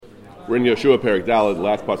We're in Yehoshua Perek Daled. The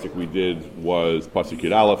last pasuk we did was pasuk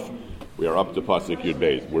Yud Aleph. We are up to pasuk Yud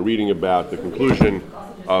Beis. We're reading about the conclusion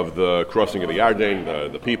of the crossing of the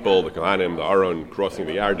Yarden, the people, the Kohanim, the Aaron crossing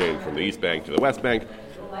the Yarden from the east bank to the west bank.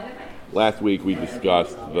 Last week we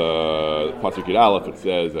discussed the pasuk Yud Aleph. It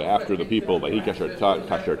says after the people, Vahi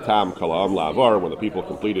kasher tam kol ha'am la'avar, when the people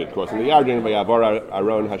completed crossing the Yarden, Vayavar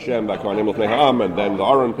Aaron Hashem v'Kohanim l'fnei ha'am, and then the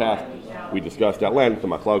Aaron passed. We discussed at length the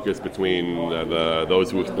machlokus between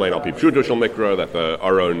those who explain al pi pshuto shel mikra, that the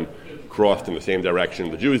Aaron crossed in the same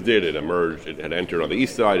direction the Jews did. It emerged. It had entered on the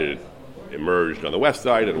east side. It emerged on the west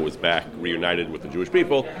side, and it was back reunited with the Jewish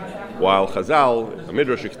people. While Chazal, the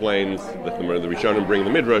Midrash explains that the Rishonim bring the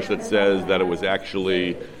Midrash that says that it was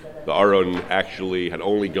actually the Aaron actually had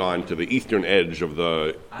only gone to the eastern edge of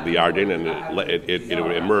the Yarden, and it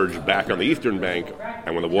emerged back on the eastern bank.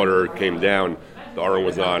 And when the water came down, the Aaron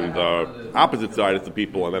was on the opposite side as the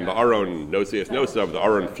people, and then the Aaron, Nosias Nosav, the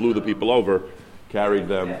Aaron flew the people over, carried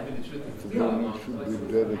them. Should be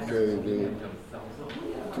dedicated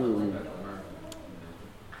to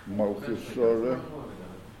Malchus Sorah,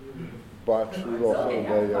 that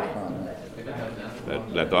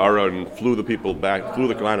the Aaron flew the people back, flew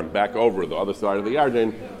the Kohanim back over the other side of the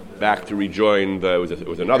Yarden, back to rejoin it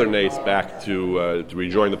was another nace back to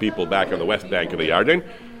rejoin the people back on the west bank of the Yarden.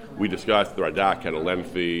 We discussed, the Radak had a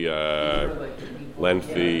lengthy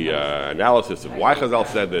analysis of why Chazal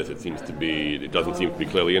said this. It doesn't seem to be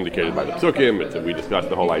clearly indicated by the Psukim. We discussed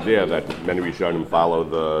the whole idea that many Rishonim follow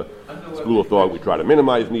the school of thought. We try to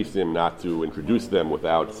minimize Nisim, not to introduce them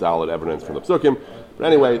without solid evidence from the Psukim. But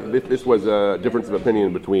anyway, this was a difference of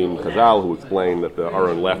opinion between Chazal, who explained that the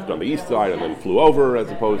Aaron left on the east side and then flew over, as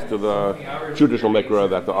opposed to the Pshuto shel mikra,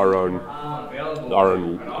 that the Aaron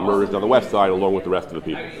emerged on the west side along with the rest of the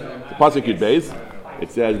people. The pasuk Yud Beis, it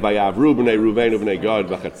says, "Vayavru b'nei Ruvain u'bnei Gad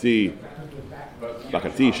v'chatzi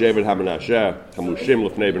shevet haManasheh hamushim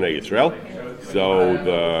l'fnei b'nei Yisrael." So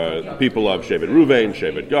the people of Shevet Ruvain,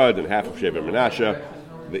 Shevet Gad, and half of Shevet Menashe.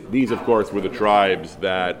 These, of course, were the tribes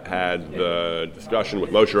that had the discussion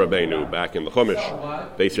with Moshe Rabbeinu back in the Chumash.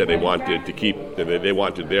 They said they wanted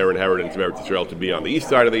their inheritance of Eretz Yisrael to be on the east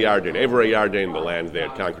side of the Yarden, Evrei Yarden, the lands they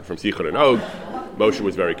had conquered from Sichon and Og. Moshe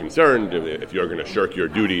was very concerned. If you're going to shirk your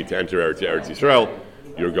duty to enter Eretz Yisrael,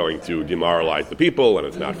 you're going to demoralize the people, and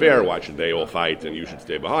it's not fair. Why should they all fight and you should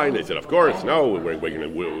stay behind? They said, of course, no.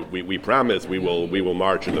 We promise we will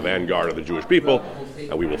march in the vanguard of the Jewish people,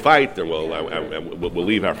 and we will fight, and we'll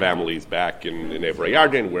leave our families back in Evrei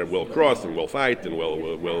Yarden, where we'll cross and we'll fight, and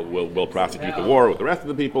we'll prosecute the war with the rest of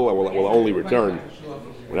the people, and we'll only return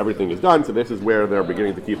when everything is done. So this is where they're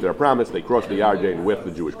beginning to keep their promise. They cross the Yarden with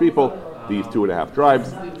the Jewish people, these 2.5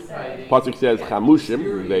 tribes. Pasuk says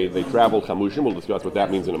Chamushim. They travel Chamushim. We'll discuss what that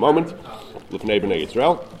means in a moment. L'fnei b'nei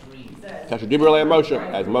Yisrael. Kasher diber lehem Moshe,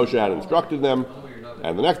 as Moshe had instructed them.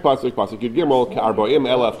 And the next pasuk Yud Gimel, Ka'arboim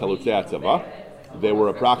elaf chalutzei hatzava. There were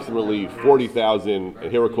approximately 40,000,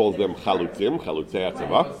 and here it calls them chalutzei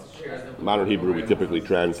hatzava. In modern Hebrew, we typically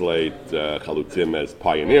translate chalutzim as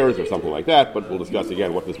pioneers or something like that, but we'll discuss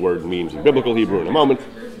again what this word means in biblical Hebrew in a moment.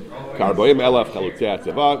 Ka'arboim elaf chalutzei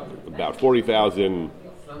hatzava. About 40,000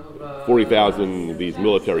 of these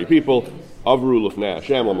military people. Avru l'fnei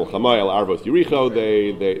Hashem l'milchama el arvos Yericho.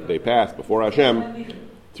 They passed before Hashem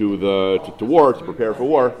to war, to prepare for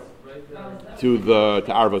war, to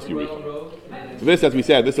arvos Yericho. So this, as we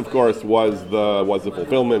said, this of course was the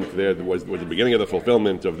fulfillment. There was the beginning of the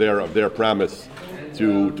fulfillment of their promise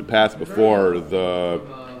to pass before the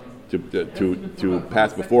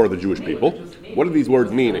pass before the Jewish people. What do these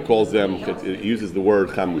words mean? It calls them. It uses the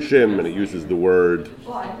word chamushim, and it uses the word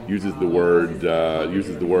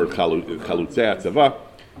chalutzei hatzava.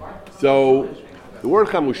 So the word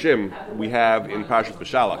chamushim we have in Parshas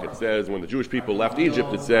Beshalach. It says when the Jewish people left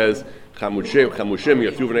Egypt, it says chamushim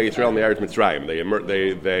yatzu b'nei Yisrael me'eretz Mitzrayim.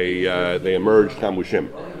 They emerged chamushim.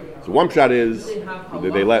 So one pshat is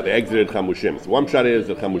they exited chamushim. So one pshat is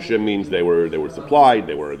that chamushim means they were supplied,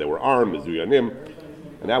 they were armed, mezuyanim,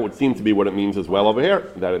 and that would seem to be what it means as well over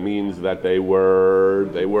here. That it means that they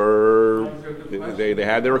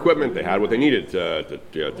had their equipment, they had what they needed to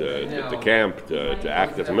camp, to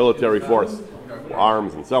act as a military force,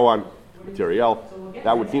 arms and so on, materiel.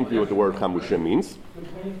 That would seem to be what the word chamushim means.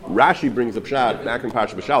 Rashi brings a pshat back in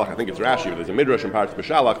Parshas Beshalach. I think it's Rashi. There's a midrash in Parshas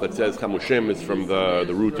Beshalach that says chamushim is from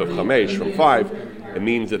the root of chamesh, from 5. It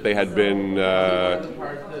means that they had been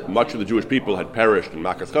much of the Jewish people had perished in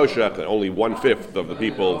Makas Choshech, and only 1/5 of the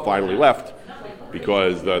people finally left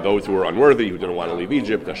because those who were unworthy, who didn't want to leave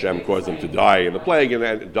Egypt, Hashem caused them to die in the plague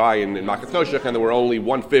and die in Makas Choshech, and there were only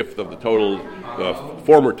 1/5 of the total, the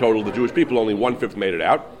former total, the Jewish people, only 1/5 made it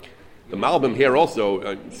out. The Malbim here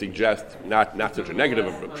also suggests not such a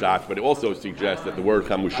negative pshat, but it also suggests that the word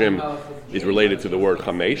chamushim is related to the word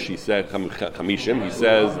chamesh. He said chamishim. He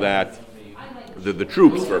says that the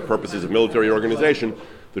troops, for purposes of military organization,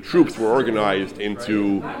 the troops were organized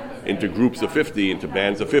into groups of 50, into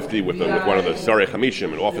bands of 50, with one of the Sarei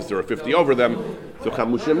Chamishim, an officer of 50 over them. So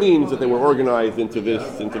chamushim means that they were organized into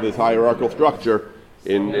this hierarchical structure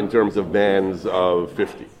in terms of bands of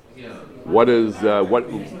 50. What is the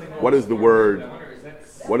word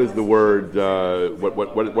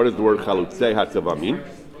chalutzei hatzava mean?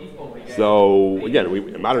 So again,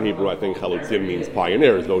 in modern Hebrew, I think chalutzim means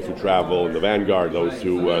pioneers, those who travel in the vanguard, those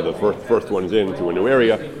who the first ones into a new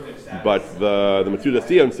area. But the Metzudas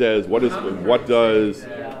Tzion says, what does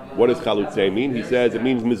chalutzei mean? He says it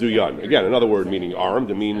means mizuyan. Again, another word meaning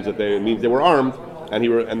armed. It means they were armed, the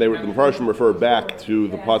Mepharshim refer back to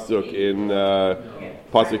the pasuk in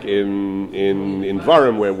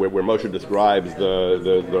Dvarim where Moshe describes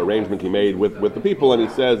the arrangement he made with the people, and he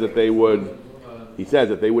says that they would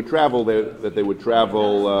travel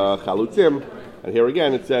chalutzim, and here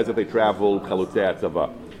again it says that they traveled chalutzei atzava.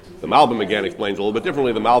 The Malbim again explains a little bit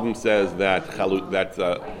differently. The Malbim says that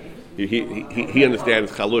he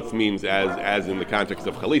understands chalutz means as in the context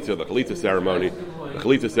of chalitza, the chalitza ceremony. The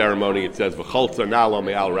chalitza ceremony, it says v'chaltza nalo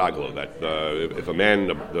me'al raglo, that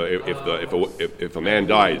if a man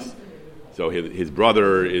dies, so his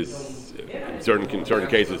brother is in certain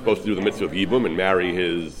cases supposed to do the mitzvah of yibum and marry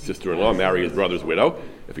his sister-in-law, marry his brother's widow.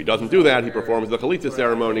 If he doesn't do that, he performs the chalitza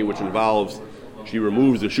ceremony, which involves she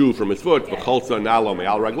removes the shoe from his foot. V'chaltza nalo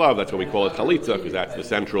me'al raglav. That's why we call it chalitza, because that's the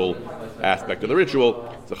central aspect of the ritual.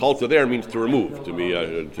 So chaltza there means to remove, to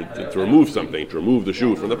remove something, to remove the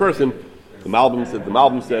shoe from the person. The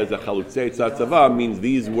Malbim says that chalutzei tzatzava means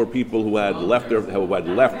these were people who had left the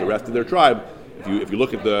rest of their tribe. If you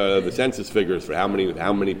look at the census figures for how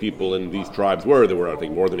many people in these tribes were, there were I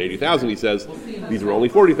think more than 80,000. He says these were only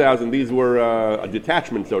 40,000. These were a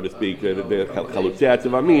detachment, so to speak. The chalutzei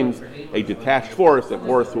tzatzava means a detached force, a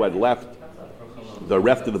force who had left the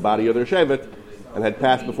rest of the body of their shevet and had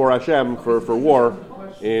passed before Hashem for war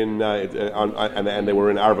and they were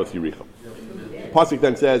in Arvos Yericho. Pasuk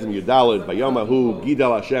then says in Yudalid, "Vayomahu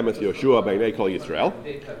Gidal Hashem es Yehoshua b'nei Kol Yisrael."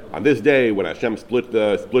 On this day, when Hashem split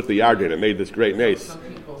the Yarden and made this great nace,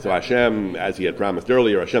 so Hashem, as He had promised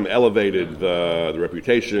earlier, Hashem elevated the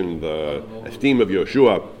reputation, the esteem of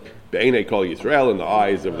Yehoshua b'nei Kol Yisrael in the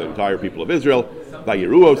eyes of the entire people of Israel.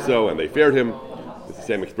 Vayiru oso, and they feared Him. It's the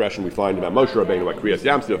same expression we find about Moshe Rabbeinu, about Kriyas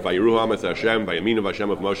Yamsuf, Vayiru hamas Hashem, Vayamin of Hashem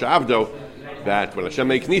of Moshe Avdo. That when Hashem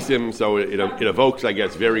makes nisim, so it evokes, I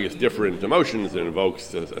guess, various different emotions. It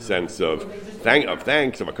invokes a sense of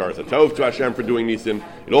thanks, of akaras hatov to Hashem for doing nisim.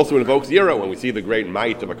 It also invokes yira. When we see the great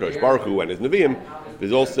might of HaKadosh Baruch Hu and His neviim,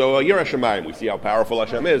 there's also a yira shamayim. We see how powerful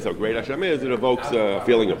Hashem is, how great Hashem is. It evokes a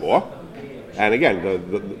feeling of awe. And again,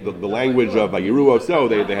 the language of Vayiru oso,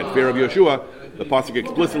 they had fear of Yehoshua. The pasuk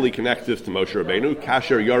explicitly connects this to Moshe Rabbeinu.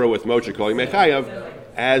 Kasher yoro es Moshe kol yimei chayav.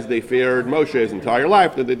 As they feared Moshe his entire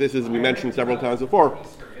life. This is, we mentioned several times before,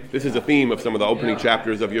 this is a theme of some of the opening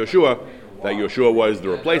chapters of Yehoshua, that Yehoshua was the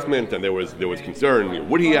replacement, and there was concern,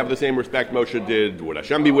 would he have the same respect Moshe did? Would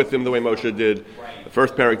Hashem be with him the way Moshe did? The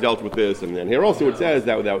first parak dealt with this, and then here also it says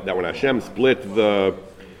that when Hashem split the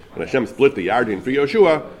Yarden for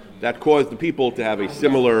Yehoshua, that caused the people to have a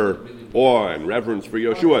similar awe and reverence for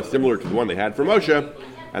Yehoshua, similar to the one they had for Moshe.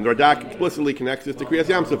 And the Radak explicitly connects this to Kriyas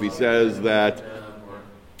Yamsuf. He says that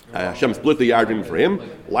Hashem split the Yarden for him,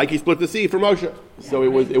 like He split the sea for Moshe. So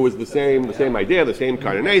it was the same idea, the same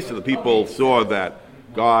kind of nace. So the people saw that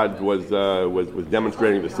God was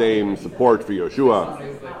demonstrating the same support for Yehoshua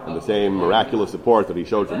and the same miraculous support that He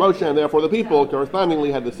showed for Moshe, and therefore the people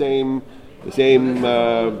correspondingly had the same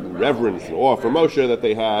reverence and awe for Moshe that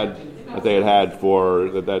they had for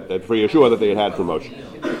Yehoshua that they had had for Moshe.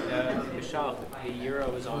 The euro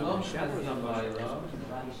was on Hashem or on Moshe?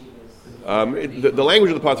 The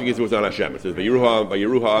language of the pasuk is it was on Hashem. It says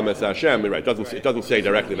Vayiruha Ames Hashem. Right? It doesn't say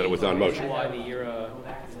directly that it was on Moshe. Why the euro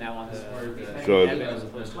is now on the so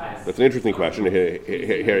that's an interesting question.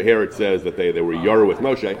 Here it says that they were Yoru with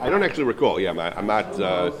Moshe. I don't actually recall. Yeah, I'm not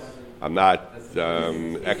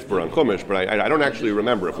expert on Chumash, but I don't actually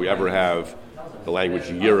remember if we ever have the language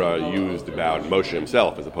Yira used about Moshe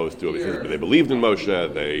himself, as opposed to they believed in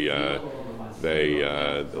Moshe. They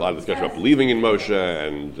a lot of discussion about believing in Moshe,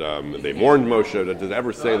 and they mourned Moshe. Does it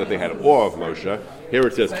ever say that they had awe of Moshe? Here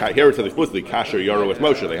it says explicitly, Kasher Yoro with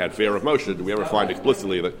Moshe. They had fear of Moshe. Do we ever find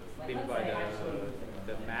explicitly that? Maybe by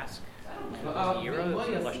the mask, Yira, the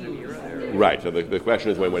question of Yira. Right. So the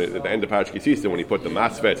question is when at the end of Parashat Kisisa, when he put the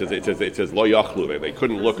masvet, it says Lo Yachlu. They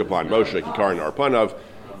couldn't look upon Moshe Kikarin Arpanav.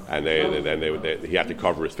 and he had to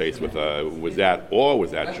cover his face with was that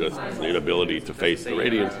just an inability to face the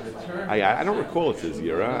radiance? I don't recall it says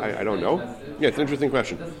Yira. I don't know. Yeah, it's an interesting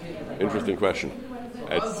question.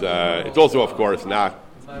 It's also, of course, not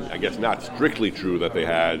strictly true that they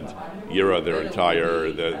had Yira their entire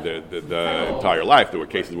life. There were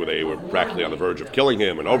cases where they were practically on the verge of killing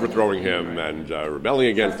him and overthrowing him and rebelling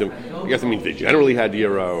against him. I guess it means they generally had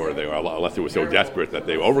Yira, or they were, unless they were so desperate that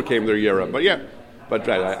they overcame their Yira. But yeah,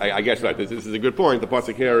 I guess right. This is a good point. The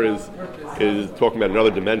pasuk here is talking about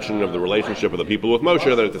another dimension of the relationship of the people with Moshe,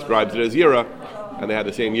 that it describes it as Yira, and they had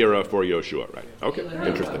the same Yira for Yehoshua, right? Okay,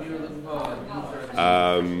 interesting.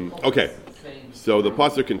 Okay. So the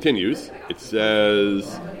pasuk continues. It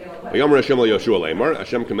says, "Vayomer Hashem el Yehoshua lemar."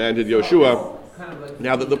 Hashem commanded Yehoshua.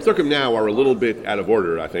 Now the psukim now are a little bit out of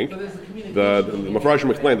order. I think the Mefarshim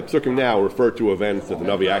explained the psukim now refer to events that the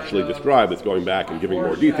Navi actually described as going back and giving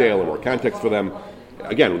more detail and more context for them.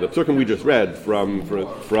 Again, the psukim we just read from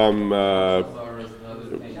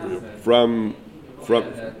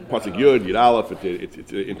Pasuk Yud Aleph,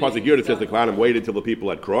 in Pasuk Yud it says the Kohanim waited till the people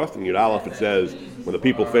had crossed. In Yud Aleph it says when the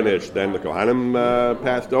people finished, then the Kohanim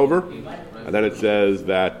passed over. And then it says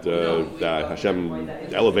that Hashem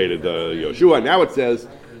elevated Yehoshua. Now it says,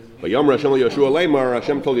 "Vayomer Hashem Yehoshua lemar."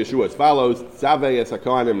 Hashem told Yehoshua as follows: "Tzavei es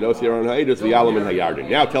haKohanim nosi aron ha'edus v'yalam min hayarden."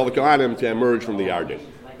 Now tell the Kohanim to emerge from the Yarden.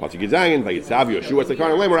 Pasuk Zayin, "Vayitzav Yehoshua es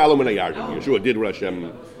haKohanim lemar alu min hayarden." Yehoshua did what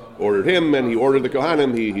Hashem ordered him, and he ordered the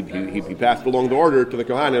Kohanim. He passed along the order to the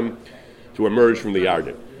Kohanim to emerge from the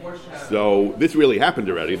Yarden. So this really happened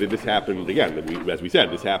already. This happened again, as we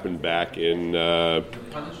said. This happened back in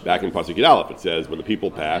Pasuk Yud Aleph. It says when the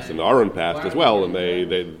people passed and the Aaron passed as well, and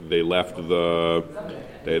they left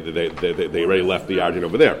they already left the Yarden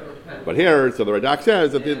over there. But here, so the Radak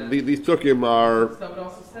says that these psukim are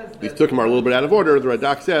a little bit out of order. The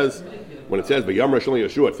Radak says, when it says "Vayomer Hashem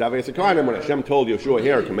Yehoshua Tzavei es haKohanim," when Hashem told Yehoshua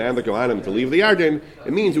here, command the Kohanim to leave the Yarden,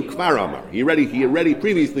 it means Ukvar Amar. He already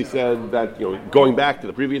previously said that, going back to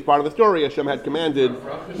the previous part of the story, Hashem had commanded.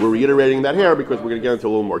 We're reiterating that here because we're going to get into a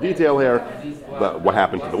little more detail here. But what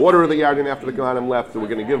happened to the water of the Yarden after the Kohanim left? So we're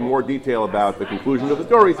going to give more detail about the conclusion of the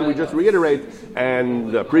story. So we just reiterate.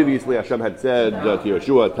 And previously Hashem had said to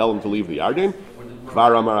Yehoshua, tell him to leave the Yarden.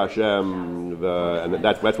 Kvar Amar Hashem, and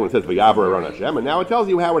that's when it says Vayavar aron Hashem, and now it tells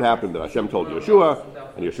you how it happened, that Hashem told Yehoshua,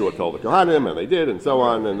 and Yehoshua told the Kohanim, and they did, and so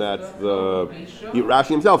on, and that's Rashi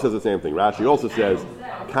himself says the same thing. Rashi also says,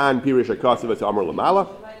 Kan Pirish HaKosevus Amar Lamala.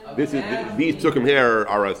 These psukim here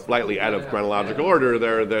are slightly out of chronological order.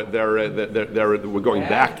 We're going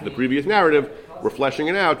back to the previous narrative. We're fleshing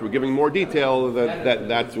it out. We're giving more detail.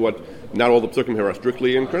 That's what. Not all the psukim here are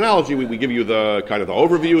strictly in chronology. We give you the kind of the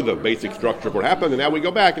overview, the basic structure of what happened, and now we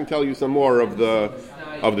go back and tell you some more of the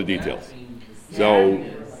details. So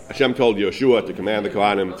Hashem told Yehoshua to command the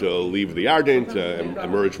Kohanim to leave the Yarden, to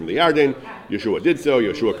emerge from the Yarden. Yehoshua did so.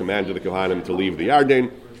 Yehoshua commanded the Kohanim to leave the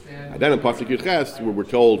Yarden. And then in Pasuk Yud Ches, we're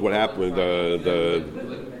told what happened, the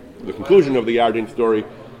conclusion of the Yarden story.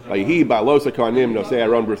 When the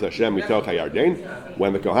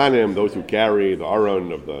Kohanim, those who carry the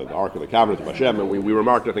Aron of the Ark of the Covenant of Hashem, and we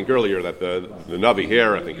remarked, I think, earlier that the Navi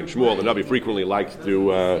here, I think in Shmuel, the Navi frequently likes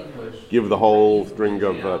to give the whole string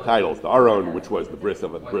of titles. The Aron, which was the bris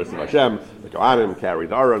of Hashem, the Kohanim carry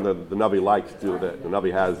the Aron. The Navi likes to. The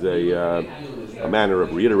Navi has a manner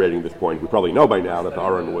of reiterating this point. We probably know by now that the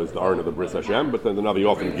Aron was the Aron of the bris Hashem, but then the Navi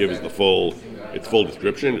often gives its full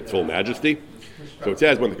description, its full majesty. So it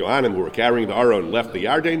says when the Kohanim who were carrying the Aron left the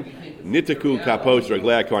Yarden, Nitaku kapos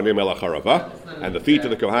raglei Kohanim el hacharava, and the feet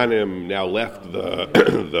of the Kohanim now left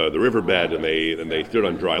the riverbed, and they stood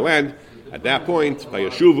on dry land. At that point,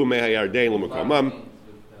 vayashuvu mehayarden l'makamam,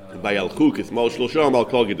 vayalchu kismol shloshom al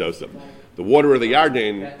kol gedosim. The water of the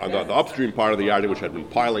Yarden, on the upstream part of the Yarden, which had been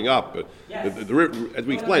piling up, the river, as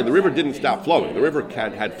we explained, the river didn't stop flowing. The river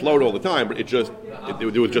had flowed all the time, but it was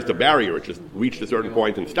just a barrier. It just reached a certain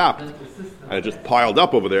point and stopped, and it just piled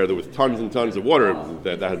up over there. There was tons and tons of water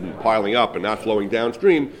that had been piling up and not flowing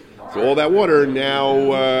downstream. So all that water now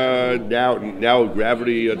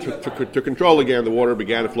gravity took control again. The water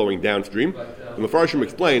began flowing downstream. And the Mefarshim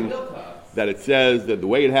explained that it says that the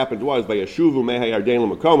way it happened was by Yeshuvu Mehei Yarden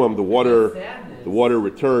L'Makomam, the water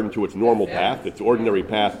returned to its normal path, its ordinary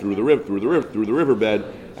path through the riverbed,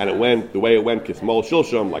 and it went the way it went Kismol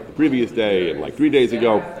Shilsham, like the previous day and like 3 days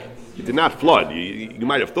ago. It did not flood. You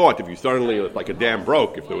might have thought if you suddenly, like a dam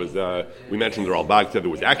broke, if there was, we mentioned the Ralbag said there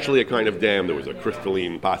was actually a kind of dam, there was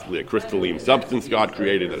possibly a crystalline substance God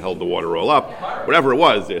created that held the water all up. Whatever it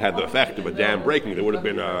was, it had the effect of a dam breaking. There would have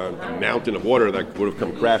been a mountain of water that would have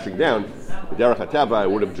come crashing down. The Derech HaTava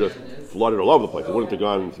would have just flooded all over the place. It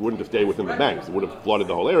wouldn't have stayed within the banks. It would have flooded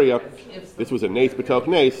the whole area. This was a nes b'tok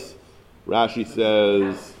nes. Rashi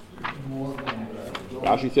says, some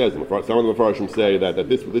of the Mefarshim say that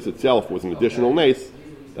this itself was an additional nes,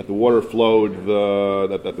 that the water flowed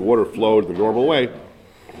the normal way.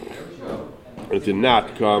 It did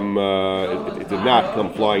not come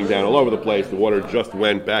flying down all over the place. The water just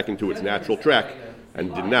went back into its natural track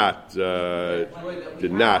and did not flood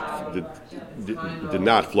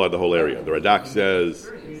the whole area. The Radak says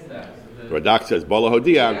Bala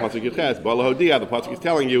Hodia and Pasuk Yiches. Bala Hodia, the Pasuk is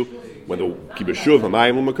telling you when the Kibeshuv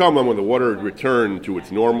Hamayim L'Makomam, when the water returned to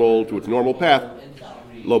its normal path.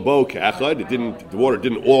 Lobo Ka'achad, the water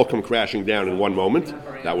didn't all come crashing down in one moment.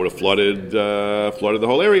 That would have flooded the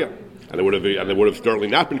whole area. And they would have certainly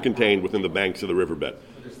not been contained within the banks of the riverbed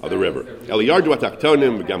of the river. The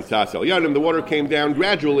water came down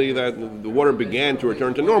gradually. The water began to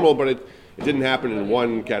return to normal, but it didn't happen in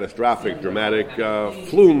one catastrophic, dramatic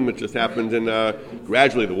flume. It just happened in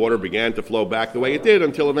gradually. The water began to flow back the way it did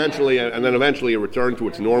until eventually it returned to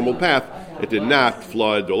its normal path. It did not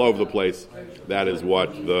flood all over the place. That is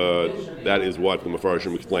what the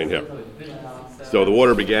Mefarshim explained here. So the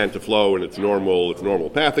water began to flow in its normal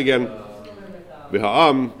path again.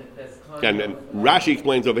 And Rashi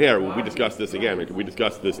explains over here. We discussed this again. We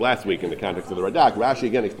discussed this last week in the context of the Radak. Rashi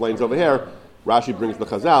again explains over here. Rashi brings the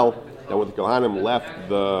Chazal that when the Kohanim left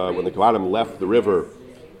the river,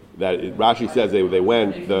 that Rashi says they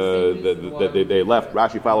went. They left.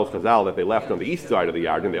 Rashi follows Chazal that they left on the east side of the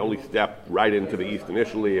Yarden. They only stepped right into the east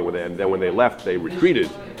initially, and then when they left, they retreated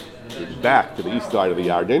back to the east side of the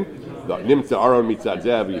Yarden. The Nimtza Aron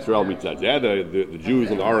Mitzadzeh, Yisrael Mitzadzeh. The Jews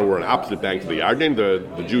and the Aron were on opposite banks of the Yarden.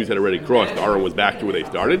 The Jews had already crossed. The Aron was back to where they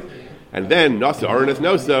started. And then Nasa Aron es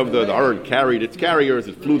Nosav, the Aron carried its carriers,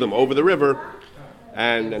 it flew them over the river,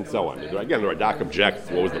 and so on. Again, the Radak objects,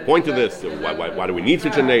 what was the point of this? Why do we need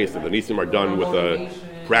such a nes? If the nisim are done with a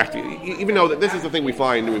practice, even though this is the thing we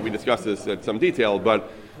find, we discussed this at some detail, but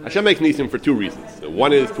Hashem makes nisim for two reasons.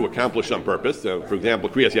 One is to accomplish some purpose. For example,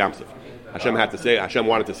 Kriyas Yamsuf. Hashem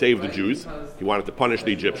wanted to save the Jews. He wanted to punish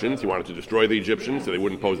the Egyptians. He wanted to destroy the Egyptians so they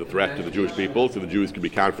wouldn't pose a threat to the Jewish people, so the Jews could be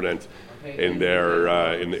confident in their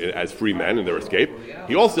as free men in their escape.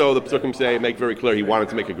 He also, the Psukim make very clear, he wanted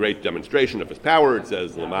to make a great demonstration of his power. It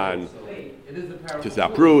says, Laman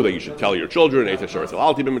Tisapru, that you should tell your children,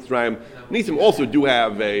 Nisim also do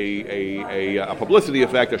have a publicity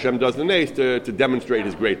effect. Hashem does the nes to demonstrate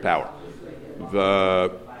his great power.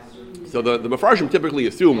 So the Mefarshim typically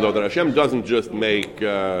assume, though, that Hashem doesn't just make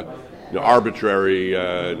arbitrary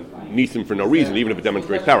nisim for no reason, even if it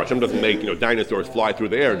demonstrates power. Hashem doesn't make dinosaurs fly through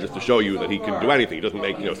the air just to show you that he can do anything. He doesn't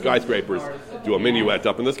make skyscrapers do a minuet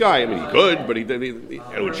up in the sky. I mean, he could, but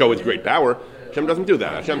it would show his great power. Hashem doesn't do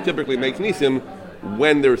that. Hashem typically makes nisim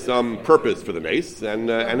when there's some purpose for the nes, and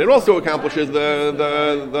it also accomplishes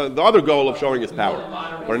the other goal of showing his power.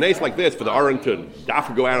 But a nes like this, for the Aron to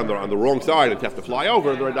go out on the wrong side and to have to fly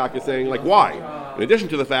over, the Radak is saying, why? In addition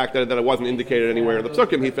to the fact that it wasn't indicated anywhere in the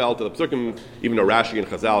Psukim, he felt that the Psukim, even though Rashi and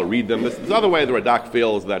Chazal read them this other way, the Radak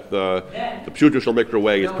feels that the Pshuta Shel Mikra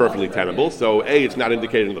way is perfectly tenable. So A, it's not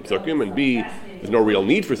indicated in the Psukim, and B, there's no real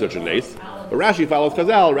need for such a nes. But Rashi follows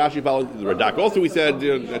Chazal. Rashi follows the Radak. Also, he said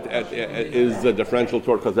is differential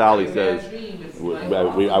toward Chazal. He says,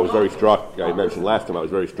 I was very struck. I mentioned last time I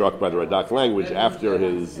was very struck by the Radak's language after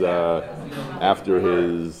his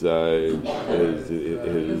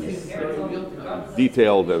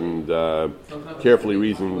detailed and carefully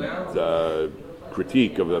reasoned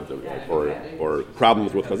critique of or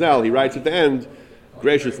problems with Chazal. He writes at the end.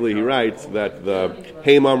 Graciously, he writes that the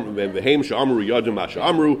Haim Sha'amru Yadim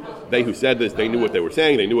Sha'amru, they who said this, they knew what they were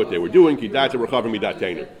saying, they knew what they were doing. Even though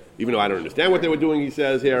I don't understand what they were doing, he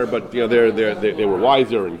says here, but they were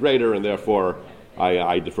wiser and greater, and therefore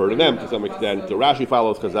I defer to them to some extent. So Rashi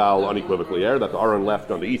follows Chazal unequivocally here, that the Aron left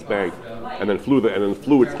on the east bank and then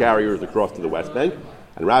flew its carriers across to the west bank.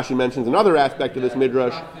 And Rashi mentions another aspect of this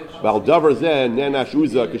midrash.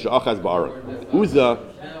 Uzzah,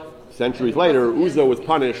 centuries later, Uzzah was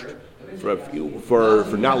punished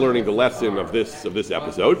for not learning the lesson of this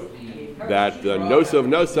episode, that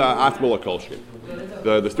Nosa Atmala Kolshkin.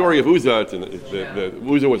 The story of Uzzah,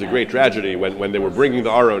 Uzzah was a great tragedy when they were bringing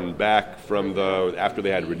the Aron back from after they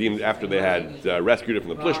had rescued it from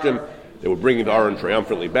the Plishtim. They were bringing the Aron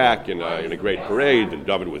triumphantly back in a great parade, and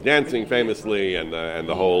David was dancing famously, and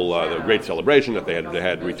the whole the great celebration that they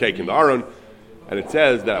had retaken the Aron. And it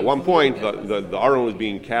says that at one point the Aron was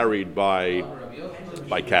being carried by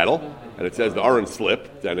cattle, and it says the Aron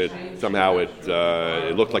slipped, and it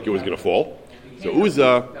looked like it was going to fall. So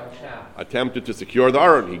Uzzah attempted to secure the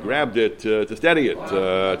Aron. He grabbed it to steady it,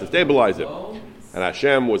 to stabilize it. And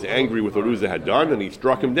Hashem was angry with what Uzzah had done, and he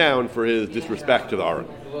struck him down for his disrespect to the Aron.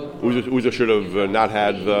 Uzzah should have not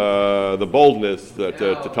had the boldness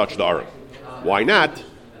to touch the Aron. Why not?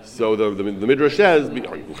 So the Midrash says,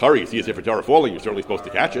 you see a Sefer Torah falling, you're certainly supposed to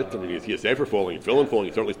catch it. I mean, you see a Sefer falling, a Tefillin falling,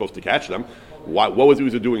 you're certainly supposed to catch them. What was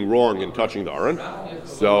Uzzah doing wrong in touching the Aron?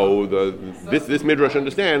 So this Midrash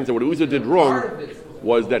understands that what Uzzah did wrong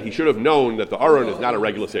was that he should have known that the Aron is not a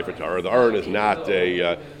regular Sefer Torah. The Aron is not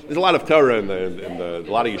a... there's a lot of Torah a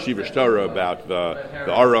lot of yeshivish Torah about the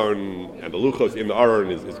Aron and the Luchos in the Aron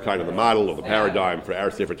is kind of the model or the paradigm for our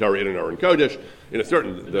Sefer Torah in an Aron Kodesh. The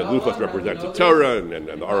Luchos represents a Torah, and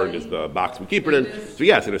the Aron is the box we keep it in. So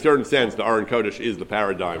yes, in a certain sense, the Aron Kodesh is the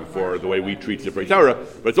paradigm for the way we treat Sefer Torah,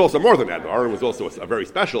 but it's also more than that. The Aron was also a very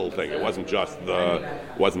special thing. It wasn't just a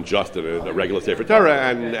regular Sefer Torah,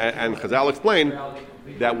 and Chazal explained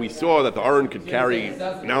that we saw that the Aron could carry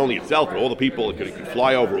not only itself, but all the people. It could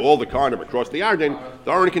fly over all the Karnim across the Yarden.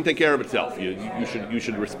 The Aron can take care of itself. You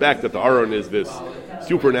should respect that the Aron is this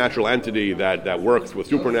supernatural entity that works with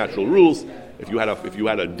supernatural rules. If you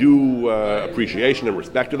had a due appreciation and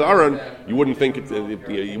respect to the Aron, you wouldn't think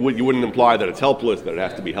you wouldn't imply that it's helpless, that it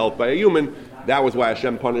has to be helped by a human. That was why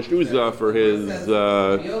Hashem punished Uzzah for his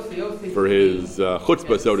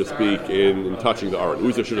chutzpah, so to speak, in touching the Aron.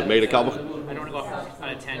 Uzzah should have made a kalvach. I don't want to go off on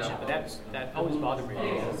a tangent, but that always bothered me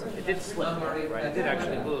because it did slip, right? It did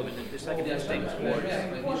actually move, and there's like an instinct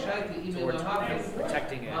towards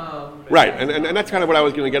protecting it. Right, and that's kind of what I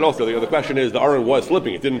was going to get also. The question is, the Aron was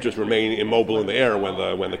slipping. It didn't just remain immobile in the air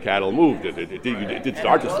when the cattle moved. It did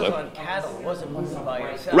start to slip. On cattle, it wasn't moving by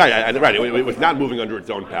itself. Right. It was not moving under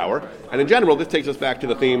its own power. And in general, this takes us back to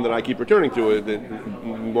the theme that I keep returning to,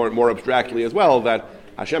 more abstractly as well, that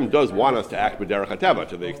Hashem does want us to act b'derech hateva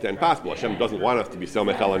to the extent possible. Hashem doesn't want us to be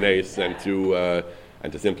somech alanes and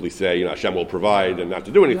to simply say, Hashem will provide and not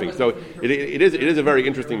to do anything. So it is a very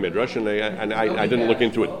interesting midrash, and I didn't look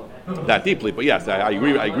into it that deeply. But yes, I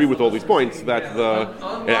agree with all these points that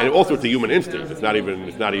and also it's a human instinct. It's not even.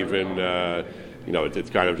 It's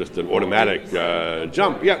kind of just an automatic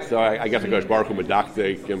jump. Yeah, so I guess HaKadosh Baruch Hu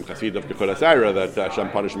medaktek chassid of Kechod HaSayra that Hashem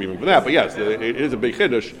punished him even for that. But yes, it is a big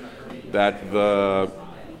chiddush that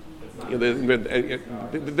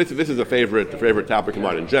this is a favorite topic of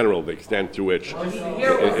mine in general. The extent to which,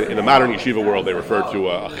 in the modern yeshiva world, they refer to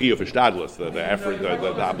a chiyuv ishtadlus, the effort,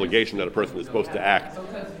 the obligation that a person is supposed to act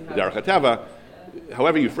derech hateva.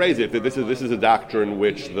 However you phrase it, this is a doctrine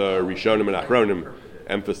which the Rishonim and Achronim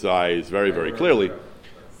emphasize very, very clearly.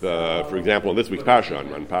 For example, in this week's parsha,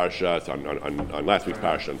 on last week's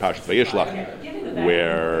parsha, on Parshas Vayishlach,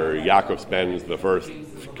 where Yaakov spends the first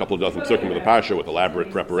couple of dozen psukim of the parsha with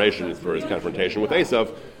elaborate preparations for his confrontation with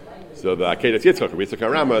Esav. So the Akedas Yitzchak, Yitzchak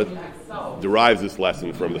Harama, derives this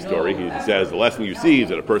lesson from the story. He says the lesson you see is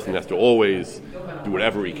that a person has to always do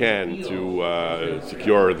whatever he can to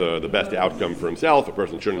secure the best outcome for himself. A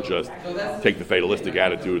person shouldn't just take the fatalistic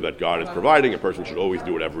attitude that God is providing. A person should always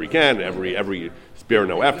do whatever he can, every spare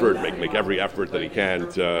no effort, make every effort that he can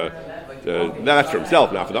that's for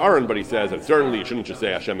himself, not for the Aron, but he says that certainly you shouldn't just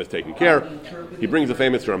say Hashem is taking care. He brings a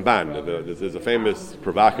famous Ramban. There's a famous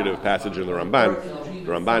provocative passage in the Ramban.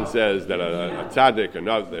 The Ramban says that a tzaddik,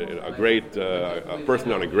 a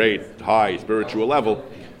person on a great, high spiritual level,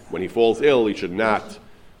 when he falls ill, he should not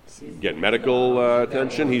get medical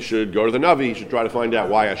attention. He should go to the Navi. He should try to find out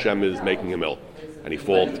why Hashem is making him ill. And he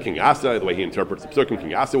faults King Asa, the way he interprets the psukim.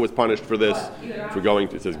 King Asa was punished for this, for going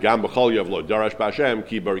to, it says, Gam b'chol yav lo darash b'Hashem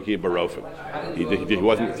ki barofim. He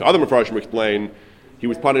wasn't, so other Mefarshim explain, he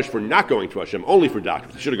was punished for not going to Hashem, only for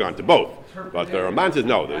doctors. He should have gone to both. But the Ramban says,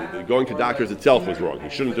 no, the going to doctors itself was wrong. He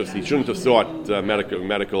shouldn't have sought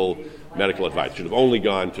medical advice. He should have only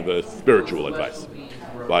gone to the spiritual advice.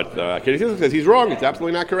 But Kedis says he's wrong. It's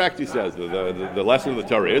absolutely not correct. He says the lesson of the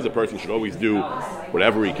Torah is a person should always do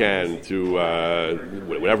whatever he can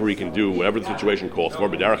whatever he can do, whatever the situation calls for.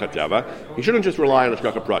 B'derech hateva, he shouldn't just rely on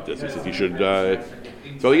Hashgacha Pratis. He says he should.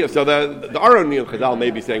 So the Aron, Chazal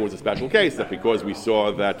may be saying was a special case, that because we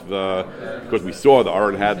saw the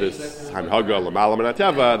Aron had this Hanhaga L'Mala Min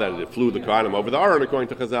HaTeva, that it flew the Kohanim over the Aron, according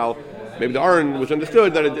to Chazal. Maybe the Aron was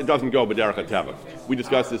understood that it doesn't go b'derech hateva. We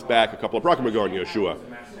discussed this back a couple of prakim ago in Yehoshua.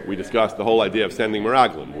 We discussed the whole idea of sending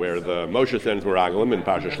meraglim, where the Moshe sends meraglim in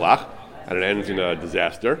Parsha Shlach, and it ends in a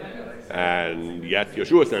disaster. And yet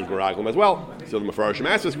Yehoshua sends meraglim as well. So the Mefarshim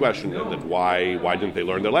asked this question: that why didn't they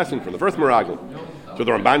learn their lesson from the first meraglim? So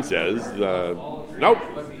the Ramban says, no,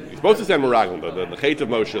 you're supposed to send meraglim. The chait of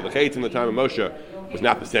Moshe, the chait in the time of Moshe, was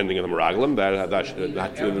not the sending of the Meraglim.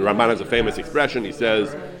 The Ramban has a famous expression. He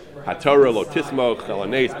says, "HaTorah lo tismoch el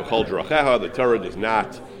hanes b'chol derachecha." The Torah does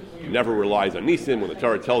not, never relies on nisim. When the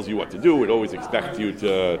Torah tells you what to do, it always expects you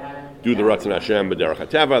to do the Ratzon Hashem b'derech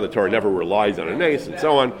hateva. The Torah never relies on a nes, and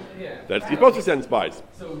so on. That you're supposed to send spies.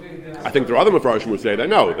 I think there are other Mefarshim who say that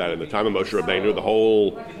no, that in the time of Moshe Rabbeinu, the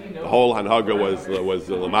whole Hanhaga was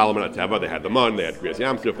l'malam and hateva. They had the man, they had Kriyas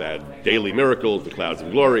Yamsuf, they had daily miracles, the clouds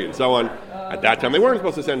of glory, and so on. At that time, they weren't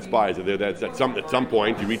supposed to send spies. That's at some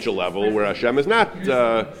point, you reach a level where Hashem is not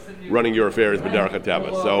running your affairs b'derech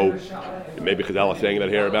hateva. So maybe Chazal is saying that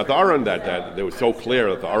here about the Aron, that it was so clear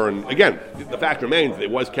that the Aron, again, the fact remains,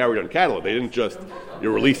 it was carried on cattle. They didn't just,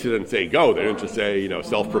 you release it and say go. They didn't just say,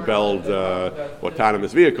 self-propelled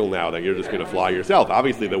autonomous vehicle now, that you're just going to fly yourself.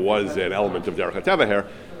 Obviously, there was an element of derech hateva here.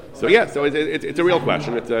 So it's a real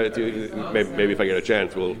question. Maybe if I get a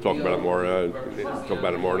chance, we'll talk about it more.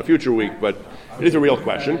 In a future week. But it is a real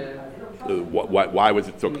question. Why was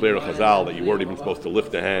it so clear to Chazal that you weren't even supposed to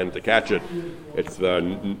lift a hand to catch it? It's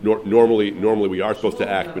normally we are supposed to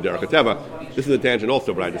act with derech hateva. This is a tangent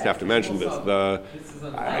also, but I just have to mention this.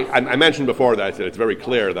 I mentioned before that I said it's very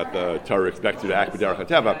clear that the Torah expects you to act with derech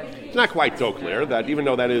hateva. It's not quite so clear that even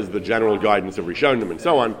though that is the general guidance of Rishonim and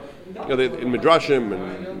so on, in Midrashim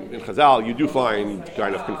and in Chazal, you do find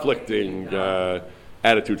kind of conflicting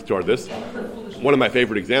attitudes toward this. One of my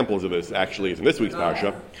favorite examples of this actually is in this week's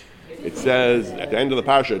parsha. It says, at the end of the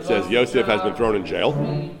parsha, it says Yosef has been thrown in jail.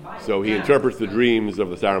 So he interprets the dreams of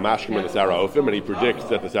the Saramashkim and the Saraophim, and he predicts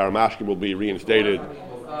that the Saramashkim will be reinstated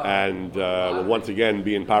and will once again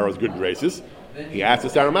be in Paro's good graces. He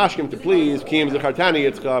asks the Saramashkim to please, Kiyim Zechartani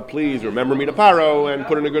Yitzcha, please remember me to Paro and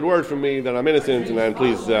put in a good word for me that I'm innocent, and then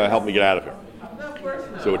please help me get out of here.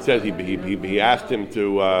 So it says he asked him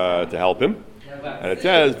to help him. And it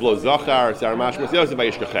says, V'lo zachar Saramashkim Yosef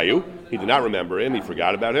vayishkacheyu. He did not remember him, he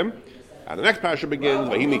forgot about him. And the next parsha begins,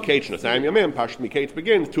 Vayhi Miketz Nasayim Yamim. Parsha Miketz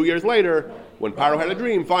begins 2 years later, when Paro had a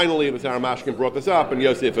dream. Finally, the Saramashkim brought this up, and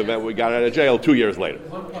Yosef we got out of jail 2 years later.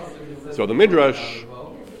 So the Midrash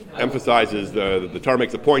emphasizes the Torah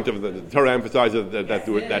makes a point of the Torah emphasizes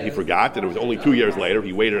that he forgot, that it was only 2 years later.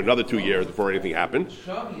 He waited another 2 years before anything happened.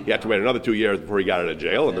 He had to wait another 2 years before he got out of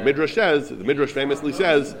jail. And the Midrash famously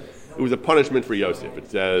says, it was a punishment for Yosef. It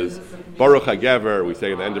says, Baruch HaGever, we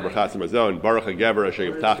say at the end of Berachas Hamazon, Baruch HaGever asher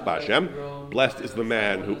yivtach b'Hashem. Blessed is the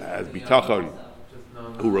man who has bitachon,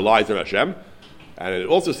 who relies on Hashem. And it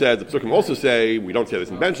also says, the Psukim also say, we don't say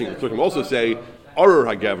this in benching, the Psukim also say, Arur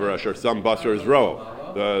HaGever asher sam basar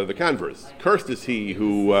zro, the converse. Cursed is he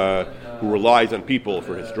who relies on people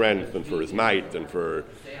for his strength and for his might and for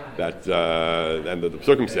that. And the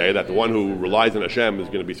Psukim say that the one who relies on Hashem is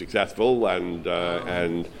going to be successful and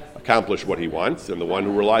accomplish what he wants, and the one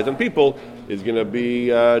who relies on people is going to be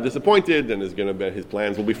disappointed, and his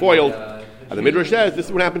plans will be foiled. And the Midrash says this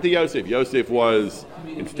is what happened to Yosef. Yosef was,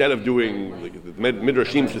 instead of doing, the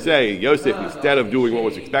Midrash seems to say, Yosef, instead of doing what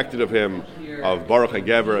was expected of him, of Baruch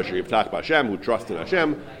HaGever asher yivtach b'Hashem, who trusts in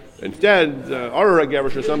Hashem, instead, Arur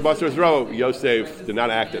HaGever asher sam basar zro, Yosef did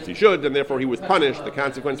not act as he should, and therefore he was punished. The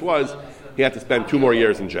consequence was he had to spend 2 more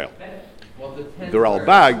years in jail. The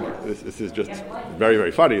Ralbag, this is just very,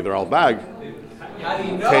 very funny, the Ralbag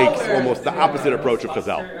takes almost the opposite approach of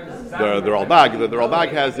Chazal. The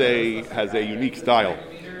Ralbag has a unique style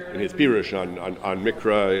in his Pirush on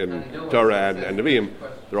Mikra and Torah and Nevi'im.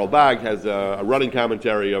 The Ralbag has a running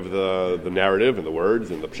commentary of the narrative and the words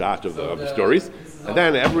and the pshat of the stories. And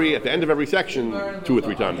then at the end of every section, 2 or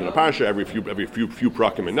 3 times in a parsha, every few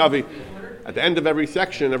prakim and Navi, at the end of every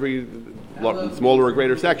section, every smaller or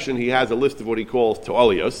greater section, he has a list of what he calls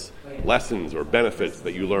to'alios, lessons or benefits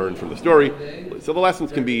that you learn from the story. So the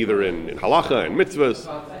lessons can be either in halacha and mitzvahs,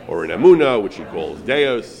 or in emunah, which he calls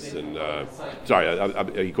deos, and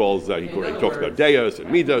he talks about deos and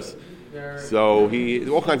midos. So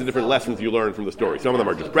all kinds of different lessons you learn from the story. Some of them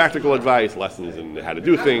are just practical advice, lessons in how to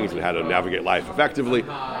do things and how to navigate life effectively.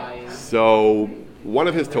 So one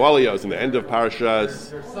of his to'alios in the end of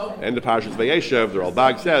Parashas Vayeshev, the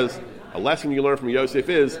Ralbag says, a lesson you learn from Yosef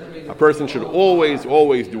is a person should always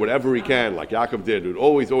do whatever he can, like Yaakov did, would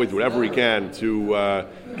always do whatever he can to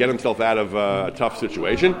get himself out of a tough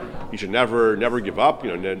situation. He should never give up,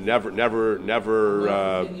 never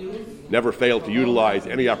fail to utilize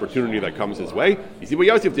any opportunity that comes his way. You see what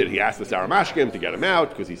Yosef did? He asked the Saramashkim to get him out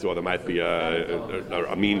because he saw there might be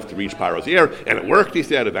a means to reach Paro's ear, and it worked. He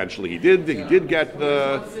said eventually he did get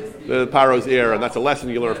the Paro's ear, and that's a lesson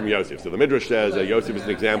you learn from Yosef. So the Midrash says Yosef is an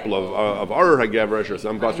example of Arur HaGever or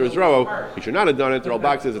some basar zro. He should not have done it. The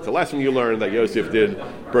Ralbag says it's a lesson you learn that Yosef did.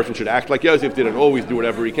 A person should act like Yosef did and always do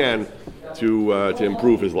whatever he can to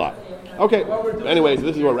improve his lot. Okay. Anyway, so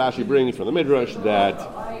this is what Rashi brings from the Midrash that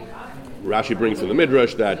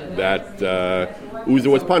Uzzah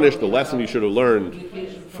was punished. The lesson he should have learned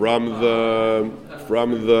from the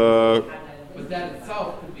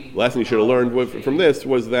lesson he should have learned from this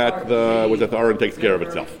was that the Aron takes care of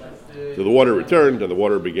itself. So the water returned, and the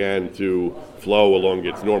water began to flow along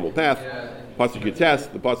its normal path. Pasuk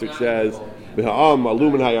Yites, the pasuk says, the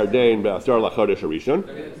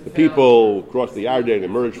people crossed the Yarden,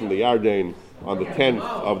 emerged from the Yarden on the 10th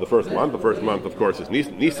of the first month. The first month, of course, is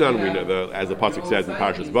Nisan. We know as the pasuk says in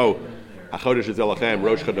Parshas Bo, HaChodesh is Elachem,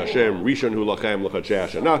 Rosh Chodashim, Rishon Hu Lachem L'Chodshei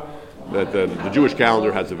Hashanah. That the Jewish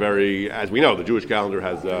calendar has as we know, the Jewish calendar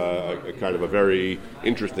has a kind of a very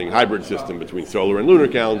interesting hybrid system between solar and lunar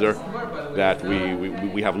calendar. That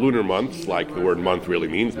we have lunar months, like the word month really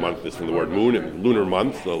means. Month is from the word moon, and lunar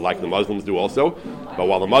months, like the Muslims do also. But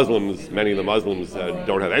while many of the Muslims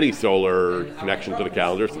don't have any solar connection to the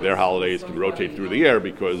calendar, so their holidays can rotate through the year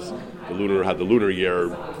because the lunar year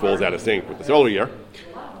falls out of sync with the solar year.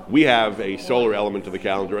 We have a solar element to the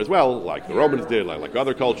calendar as well, like the Romans did, like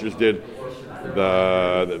other cultures did.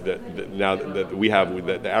 Our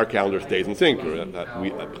calendar stays in sync.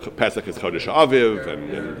 Pesach is Chodesh Aviv,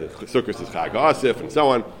 and Sukkot is Chag HaAsif, and so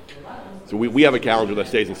on. So we have a calendar that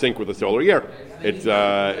stays in sync with the solar year. It's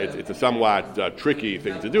a somewhat tricky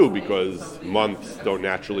thing to do because months don't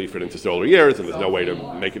naturally fit into solar years, and there's no way to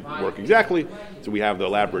make it work exactly. So we have the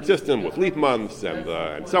elaborate system with leap months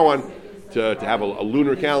and so on. To have a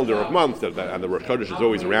lunar calendar of months, and the Rosh Chodesh is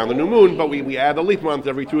always around the new moon, but we add a leap month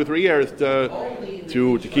every 2 or 3 years to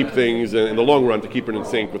keep things in the long run, to keep it in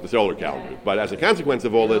sync with the solar calendar. But as a consequence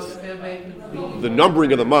of all this, the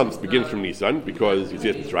numbering of the months begins from Nisan, because you see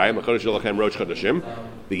it in Mitzrayim, HaChodesh Elachem Rosh Chodashim.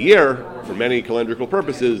 The year, for many calendrical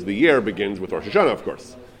purposes, the year begins with Rosh Hashanah, of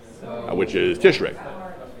course, which is Tishrei.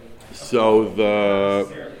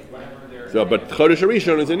 But Chodesh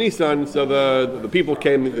Rishon is in Nisan, so the people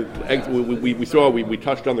came. We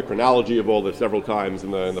touched on the chronology of all this several times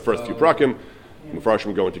in the first few prakim.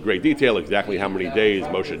 Mepharshim go into great detail exactly how many days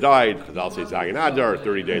Moshe died. Chazal say Zayin Adar,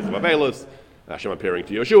 30 days of Avelis. Hashem appearing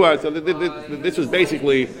to Yehoshua. So this was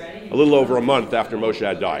basically a little over a month after Moshe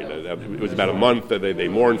had died. It was about a month. They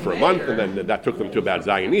mourned for a month, and then that took them to about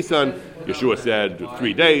Zayin Nisan. Yeshua said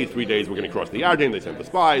 3 days. 3 days we're going to cross the Yarden. They sent the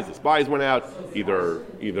spies. The spies went out either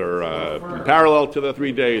in parallel to the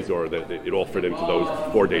 3 days, or it all fit into those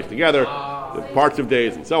 4 days together. The parts of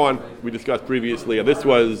days and so on. We discussed previously. This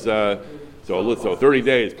was. So 30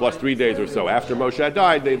 days plus 3 days or so after Moshe had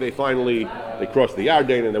died, they finally crossed the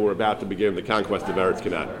Yarden, and they were about to begin the conquest of Eretz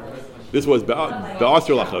Canaan. This was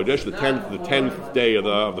Ba'asr LaChodesh, the 10th day of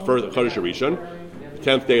the first Chodesh Rishon, the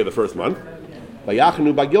 10th day of the first month.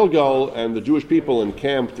 Vayachnu Gilgal, and the Jewish people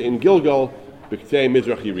encamped in Gilgal, B'ktei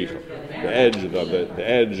Mizrach Yericho, the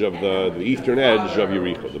edge of the eastern edge of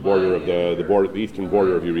Yericho, the eastern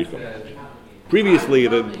border of Yericho. Previously,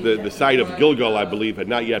 the site of Gilgal, I believe, had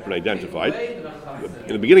not yet been identified.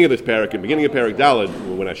 In the beginning of this parak, in the beginning of Parak Daled,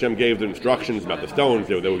 when Hashem gave the instructions about the stones,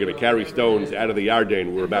 they were going to carry stones out of the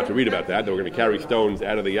Yarden. We're about to read about that. They were going to carry stones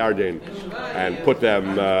out of the Yarden and put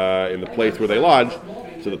them in the place where they lodged.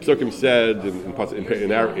 So the Psukim said, in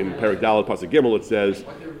Parak Daled, Pasuk Gimel, it says,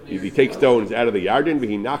 he takes stones out of the Yarden,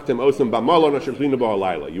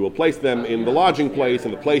 you will place them in the lodging place,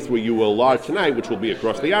 in the place where you will lodge tonight, which will be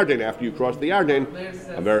across the Yarden. After you cross the Yarden,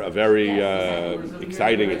 a very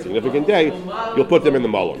exciting and significant day, you'll put them in the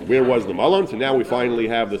Mullen. Where was the Mullen? So now we finally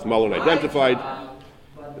have this Mullen identified.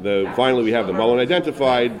 Finally we have the Mullen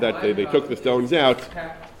identified, that they took the stones out.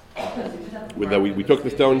 We took the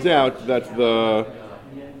stones out, that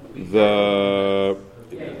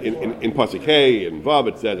in Pasuk Hey, in Vav,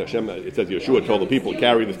 it says Yehoshua told the people to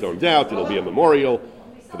carry the stones out. It'll be a memorial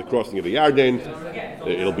for the crossing of the Yarden.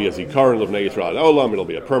 It'll be a Zikaron L'Vnei Yisrael Olam. It'll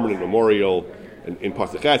be a permanent memorial. In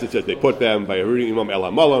Pasuk Ches, it says they put them by Imam El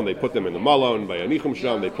HaMalon. They put them in the Malon by Anichum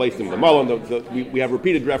Sham. They placed them in the Malon. We have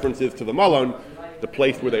repeated references to the Malon, the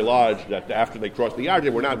place where they lodged. That after they crossed the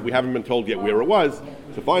Yarden, we haven't been told yet where it was.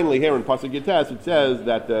 So finally, here in Pasuk Yites, it says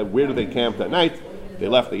that where did they camp that night? They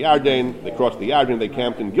left the Yarden, they crossed the Yarden, they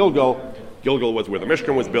camped in Gilgal. Gilgal was where the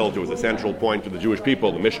Mishkan was built. It was a central point for the Jewish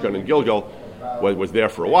people. The Mishkan in Gilgal was there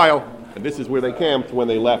for a while. And this is where they camped when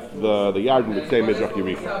they left the Yarden, the same Mizrach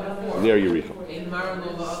Yericho, near Yericho.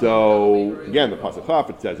 So, again, the Pasuk Chaf,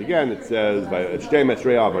 it says,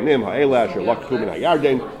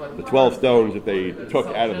 the 12 stones that they took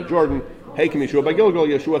out of the Jordan, Heikim Yeshua by Gilgal,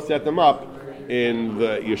 Yeshua set them up in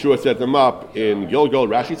Gilgal.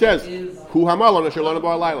 Rashi says, Hu HaMalon Asher Lanu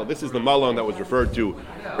Ba'alayla. This is the Malon that was referred to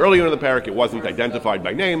earlier in the parak. It wasn't identified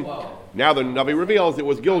by name. Now the Navi reveals it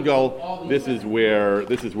was Gilgal. This is where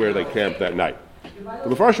they camped that night. The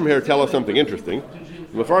Mefarshim here tell us something interesting.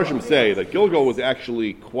 The Mefarshim say that Gilgal was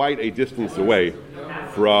actually quite a distance away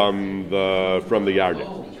from the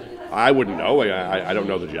Yarden. I wouldn't know. I don't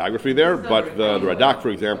know the geography there, but the Radak, for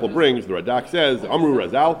example, the Radak says, Amru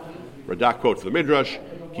Razal, Radak quotes the Midrash,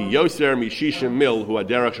 Ki Yoser Mishishim Mil Hu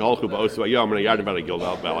Aderech Sheholchu Ba'osu Hayom and Yarden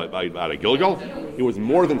Ba'ad Gilgal. It was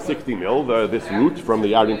more than 60 mil, this route from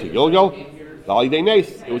the Yarden to Gilgal.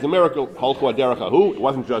 It was a miracle. It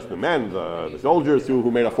wasn't just the men, the soldiers who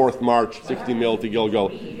made a forced march, 60 mil to Gilgal.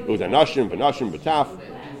 It was Anashim, Benashim, Betaf.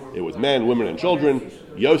 It was men, women, and children.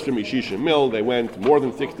 Yoser Mishishim Mil. They went more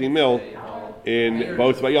than 60 mil in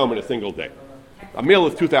Bos Vayom in a single day. A mil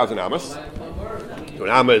is 2,000 amas. So an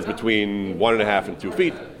amma is between 1.5 and 2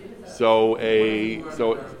 feet. So a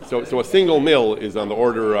single mil is on the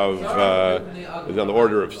order of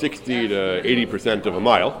 60 to 80% of a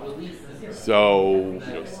mile. So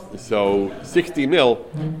 60 mil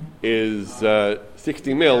is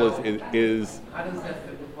 60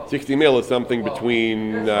 mil is something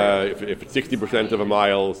between if it's 60% of a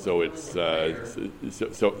mile, so it's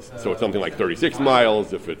something like 36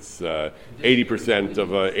 miles. If it's 80%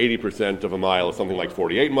 of a mile, it's something like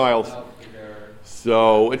 48 miles.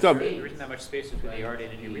 So it's there isn't that much space between the Yarden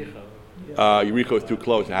and Yericho. Yericho is too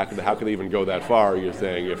close. How could they even go that far? You're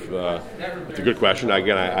saying it's a good question.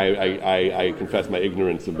 Again, I confess my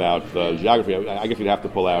ignorance about geography. I guess you'd have to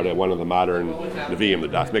pull out one of the modern Nevi'im, the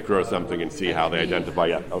Das Mikra or something, and see how they identify.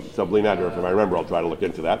 Yeah, so Blineder, if I remember, I'll try to look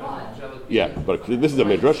into that. Yeah, but this is a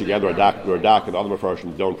midrash. Again, the Radak and other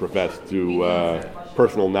Mefarshim don't profess to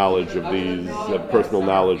personal knowledge of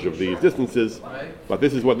these distances. But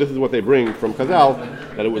this is what they bring from Chazal,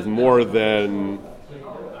 that it was more than.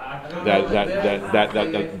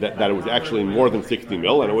 That it was actually more than 60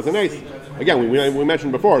 mil, and it was a nace. Again, we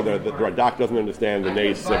mentioned before that the Radak doesn't understand the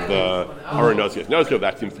nace of the Aronosius Nosko.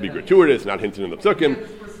 That seems to be gratuitous, not hinted in the Psukim.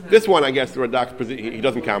 This one, I guess, the Radak's position, he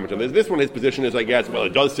doesn't comment on this. This one, his position is, I guess, well,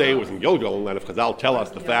 it does say it was in Gilgal, and if Chazal tell us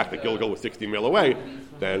the fact that Gilgal was 60 mil away,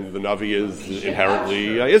 then the Navi is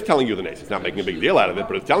inherently is telling you the nace. It's not making a big deal out of it,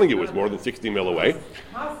 but it's telling you it was more than 60 mil away.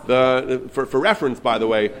 For reference, by the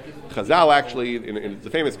way, Chazal actually, in the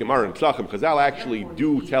famous Gemara in Psachim, Chazal actually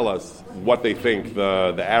do tell us what they think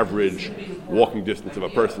the average walking distance of a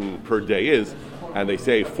person per day is, and they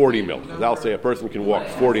say 40 mil. Chazal say a person can walk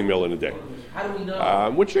 40 mil in a day.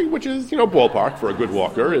 Which is ballpark for a good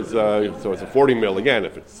walker is so it's a 40 mil again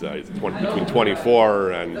if it's between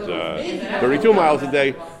 24 and 32 miles a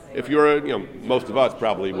day. If you're most of us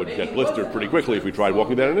probably would get blistered pretty quickly if we tried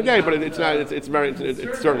walking that in a day, but it's not.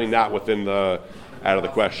 It's certainly not within out of the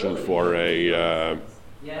question for a.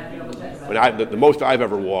 The most I've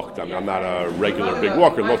ever walked, I'm not a regular big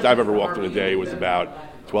walker. The most I've ever walked in a day was about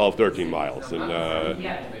 12, 13 miles, and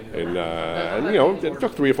it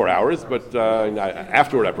took 3 or 4 hours. But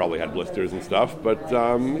afterward, I probably had blisters and stuff. But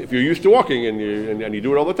if you're used to walking and you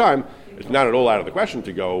do it all the time, it's not at all out of the question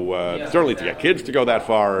to go. Certainly, to get kids to go that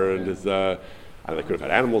far, and they could have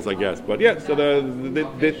had animals, I guess. But yeah, so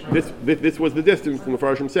this was the distance. And the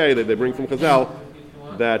Mefarshim say that they bring from Chazal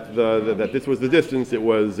that this was the distance. It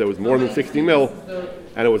was more than 60 mil,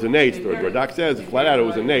 and it was a nace. The Radak says flat out it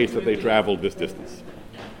was a nace that they traveled this distance.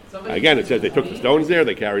 Again, it says they took the stones there,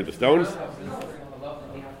 they carried the stones,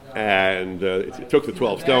 and it took the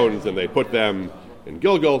 12 stones and they put them in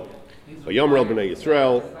Gilgal, Yomer B'nai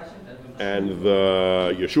Yisrael, and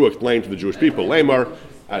Yehoshua explained to the Jewish people, Lamar,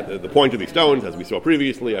 the point of these stones, as we saw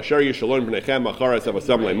previously, Asher Yishalon B'neichem Macharas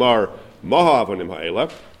Avasam Lamar, Maha Avonim Ha'ela,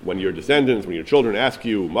 when your descendants, when your children ask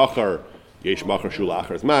you, Machar, Yesh Machar Shula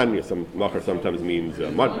Achar Zman, Machar sometimes means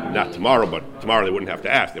not tomorrow, but tomorrow they wouldn't have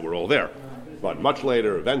to ask, they were all there. But much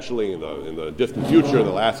later, eventually, in the distant future,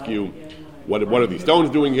 they'll ask you, what are these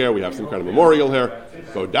stones doing here? We have some kind of memorial here.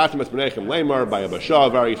 So, Datamas B'nechem Lamar, by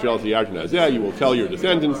Abashav, Ari Yisrael Ziyartin Hazeh, you will tell your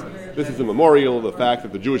descendants, this is a memorial of the fact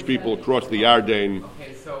that the Jewish people crossed the Yarden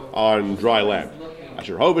on dry land.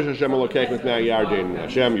 Asher Hovish Hashem Elokeichem Mipnei Yarden,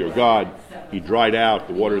 Hashem, your God, He dried out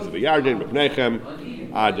the waters of the Yarden, Mipnechem,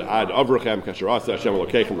 Ad Avrachem, Kasher Asa Hashem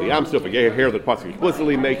Elokeichem L'Yamsuf. Again, here the pasuk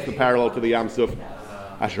explicitly makes the parallel to the Yamsuf.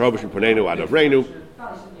 Asher Hovish Mipnenu Ad Avreinu.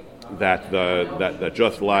 That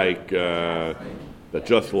just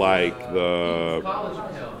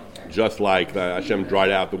like Hashem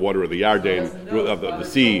dried out the water of the Yarden of the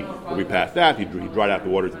sea when we passed that, He dried out the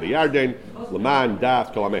waters of the Yarden. Laman das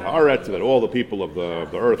kol amei haaretz, so that all the people of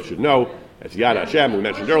the earth should know. As Yad Hashem, we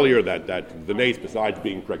mentioned earlier that the nace, besides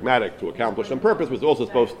being pragmatic to accomplish some purpose, was also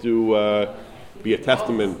supposed to be a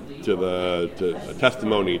testament to a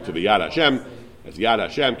testimony to the Yad Hashem. As Yad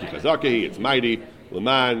Hashem ki chazakahi, it's mighty.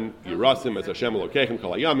 Leman Yirasim as Hashem Elokeichem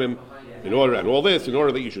Kol Hayamim, in order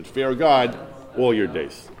that you should fear God all your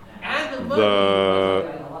days.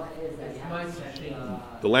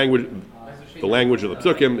 The language of the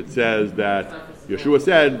Psukim, it says that Yehoshua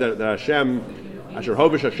said that Hashem, Asher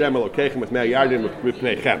Hovish Hashem Elokeichem with Mei Yarden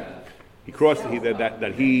Mipneichem. He crossed. He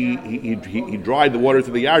dried the waters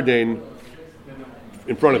of the Yarden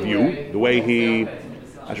in front of you, the way he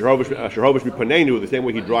Asher Hovish Mipanenu, the same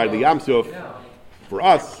way he dried the Yam Suf for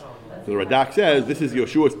us. So the Radak says this is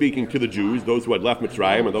Yehoshua speaking to the Jews, those who had left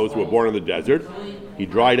Mitzrayim and those who were born in the desert. He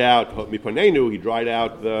dried out Mipanenu. He dried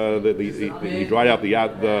out he dried out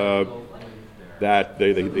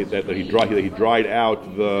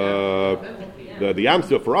the Yam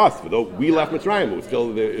Suf for us. Though we left Mitzrayim,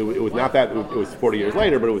 it was not that. It was 40 years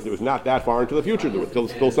later, but it was not that far into the future. There were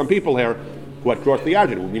still some people here who had crossed the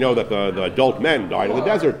Yarden. We know that the adult men died in the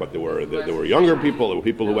desert, but there were younger people. There were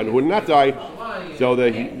people who did not die. So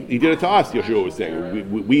he did it to us. Yehoshua was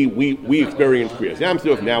saying we experienced Kriyas Yam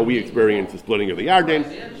Suf. Now we experience the splitting of the Yarden,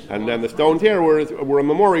 and then the stones here were a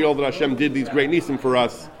memorial that Hashem did these great nisim for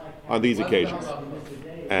us on these occasions.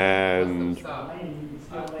 And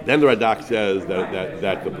then the Radak says that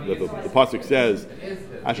the pasuk says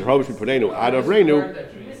Asher Hovish Mipanenu Ad Avreinu.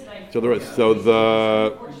 So the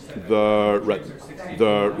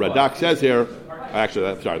Radak says here.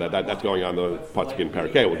 Actually, that's going on the pasuk in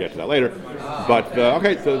Parakeh. We'll get to that later. But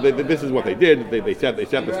okay, so this is what they did. They set the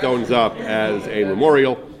stones up as a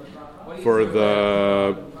memorial for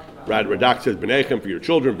the. Radak says B'nechem for your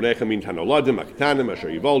children. B'nechem means Hanoladim, Akitanim, Asher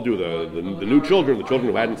Yivoldu, the new children, the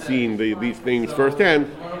children who hadn't seen these things firsthand.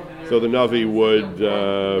 So the Navi would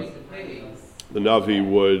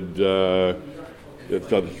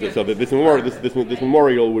so that this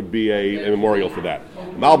memorial would be a memorial for that.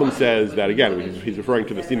 Malbim says that again. He's referring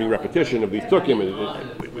to the seeming repetition of these tukim.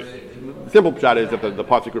 The simple pshat is that the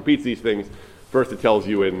pasuk repeats these things. First, it tells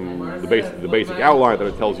you in the basic outline, then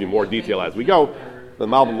it tells you more detail as we go. The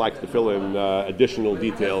Malbim likes to fill in additional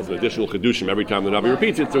details and additional chedushim every time the Navi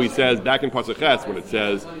repeats it. So he says back in Pasuk Ches when it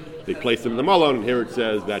says they placed them in the Malon, and here it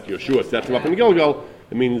says that Yehoshua sets them up in Gilgal.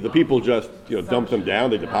 It means the people just dumped them down.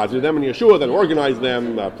 They deposited them, and Yehoshua then organized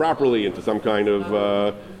them properly into some kind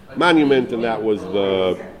of monument, and that was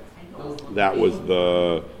what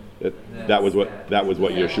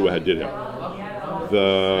Yehoshua had did here.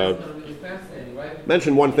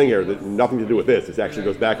 Mention one thing here that nothing to do with this. This actually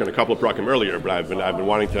goes back on a couple of prakim earlier, but I've been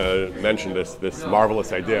wanting to mention this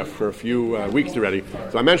marvelous idea for a few weeks already.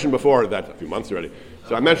 So I mentioned before that a few months already.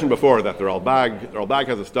 So I mentioned before that the Ralbag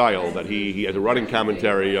has a style that he has a running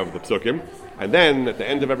commentary of the psukim, and then at the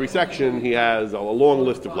end of every section he has a long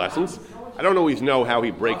list of lessons. I don't always know how he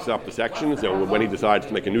breaks up the sections, when he decides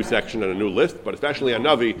to make a new section and a new list, but especially on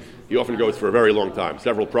Navi, he often goes for a very long time,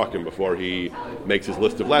 several prakim before he makes his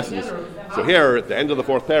list of lessons. So here, at the end of the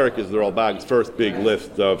fourth parak, is the Ralbag's first big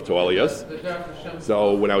list of Toelias.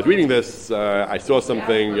 So when I was reading this, I saw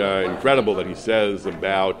something incredible that he says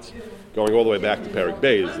about going all the way back to Parak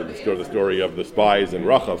Beis, the story of the spies and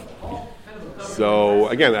Rachav. So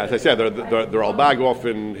again, as I said, the Ralbag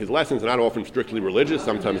often, his lessons are not often strictly religious.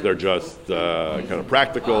 Sometimes they're just kind of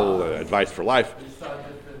practical advice for life.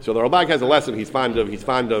 So the Ralbag has a lesson. He's fond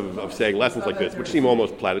of saying lessons like this, which seem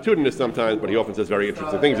almost platitudinous sometimes, but he often says very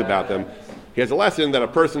interesting things about them. He has a lesson that a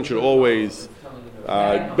person should always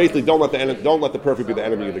basically don't let the perfect be the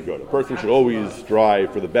enemy of the good. A person should always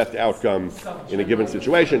strive for the best outcome in a given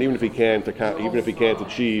situation, even if he can't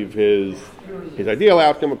achieve his ideal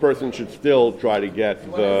outcome. A person should still try to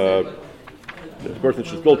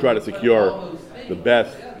secure the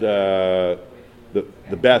best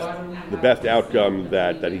outcome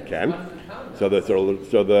that he can. So the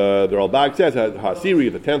Ralbag says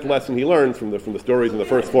Hasiri, the 10th lesson he learns from the stories in the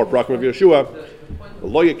first 4 prakim of Yehoshua.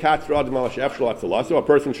 So a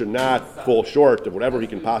person should not fall short of whatever he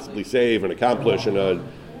can possibly save and accomplish in a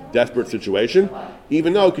desperate situation,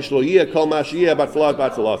 even though he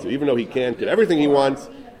can't get everything he wants,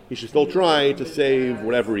 he should still try to save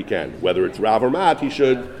whatever he can. Whether it's Rav or Mat, he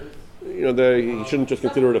shouldn't just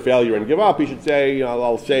consider it a failure and give up. He should say,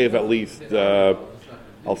 I'll save at least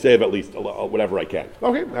whatever I can.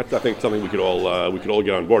 Okay, that's I think something we could all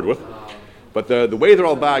get on board with. But the way that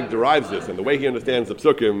Ralbag derives this and the way he understands the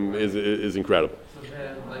psukim is incredible.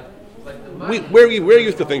 We're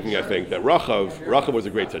used to thinking, I think, that Rachav was a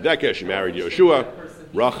great tzedekah. She married Yehoshua.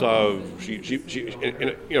 Rachav, she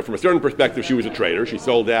from a certain perspective, she was a traitor. She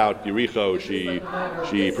sold out Yericho. She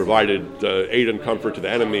provided aid and comfort to the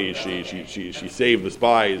enemy. She saved the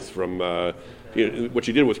spies from. What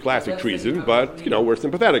she did was classic treason, but we're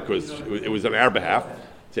sympathetic because it was on our behalf.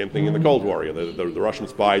 Same thing in the Cold War. The Russian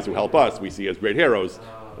spies who help us, we see as great heroes.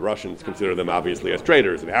 The Russians consider them obviously as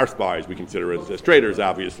traitors, and our spies we consider as traitors.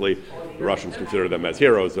 Obviously, the Russians consider them as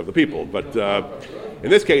heroes of the people. But in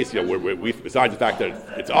this case, we besides the fact that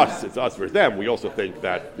it's us versus them, we also think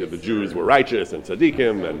that the Jews were righteous and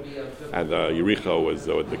tzaddikim, and Yericho was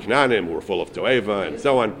the Canaanim who were full of toeva and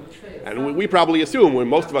so on. And we probably assume, when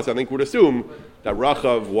most of us I think would assume, that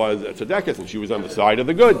Rachav was a tzedekah, and she was on the side of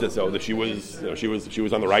the good, so that she was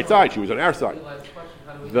on the right side, she was on our side.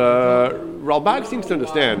 The Ralbag seems to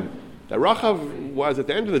understand that Rachav was, at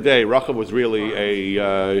the end of the day, Rachav was really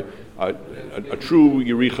a true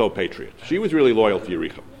Yericho patriot. She was really loyal to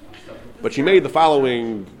Yericho. But she made the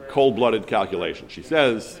following cold-blooded calculation. She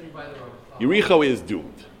says, Yericho is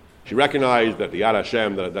doomed. She recognized that the Yad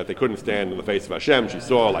Hashem, that they couldn't stand in the face of Hashem. She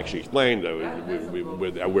saw, like she explained,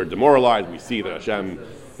 we're demoralized. We see that Hashem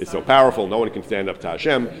is so powerful, no one can stand up to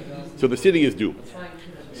Hashem. So the city is doomed.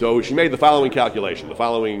 So she made the following calculation, the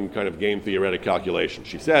following kind of game theoretic calculation.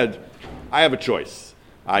 She said, I have a choice.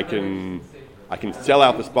 I can sell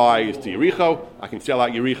out the spies to Yericho. I can sell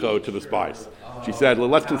out Yericho to the spies. She said, well,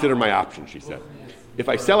 let's consider my options, she said. If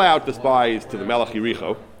I sell out the spies to the Melech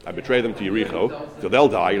Yericho, I betray them to Yericho, so they'll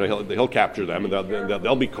die, he'll capture them, and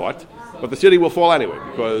they'll be caught. But the city will fall anyway,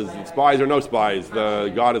 because spies or no spies,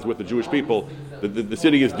 God is with the Jewish people. The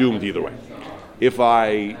city is doomed either way. If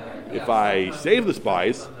I save the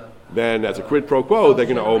spies, then as a quid pro quo, they're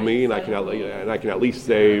going to owe me, and I can at least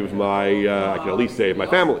save my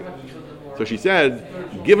family. So she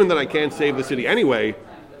said, given that I can't save the city anyway,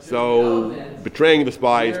 so betraying the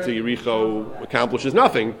spies to Yericho accomplishes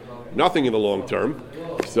nothing in the long term.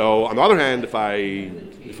 So on the other hand, if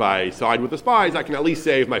I side with the spies, I can at least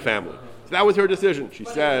save my family. So that was her decision. She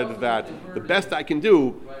said that the best I can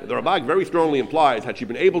do, the Rambam very strongly implies, had she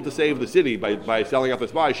been able to save the city by selling out the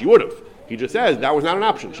spies, she would have. He just says that was not an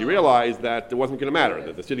option. She realized that it wasn't going to matter,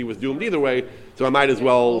 that the city was doomed either way, so I might as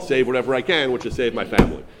well save whatever I can, which is save my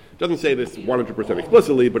family. Doesn't say this 100%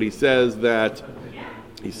 explicitly, but he says that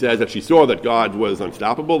she saw that God was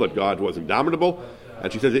unstoppable, that God was indomitable.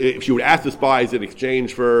 And she says if she would ask the spies in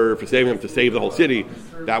exchange for saving them to save the whole city,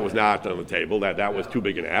 that was not on the table. That was too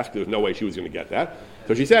big an ask. There was no way she was going to get that.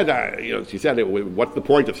 So she said, what's the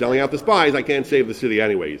point of selling out the spies? I can't save the city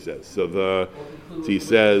anyway, he says. He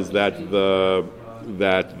says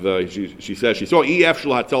she says she saw EF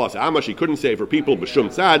Shalhat Ama, she couldn't save her people, B'Shum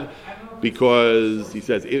Tzad, because he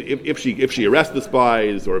says if she arrests the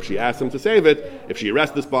spies, or if she asks them to save it, if she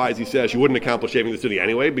arrests the spies, he says she wouldn't accomplish saving the city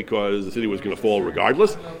anyway, because the city was going to fall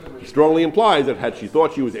regardless. He strongly implies that had she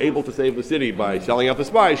thought she was able to save the city by selling out the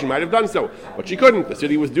spies, she might have done so, but she couldn't. The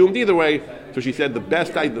city was doomed either way. So she said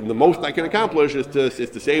the most I can accomplish is to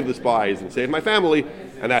save the spies and save my family,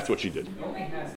 and that's what she did.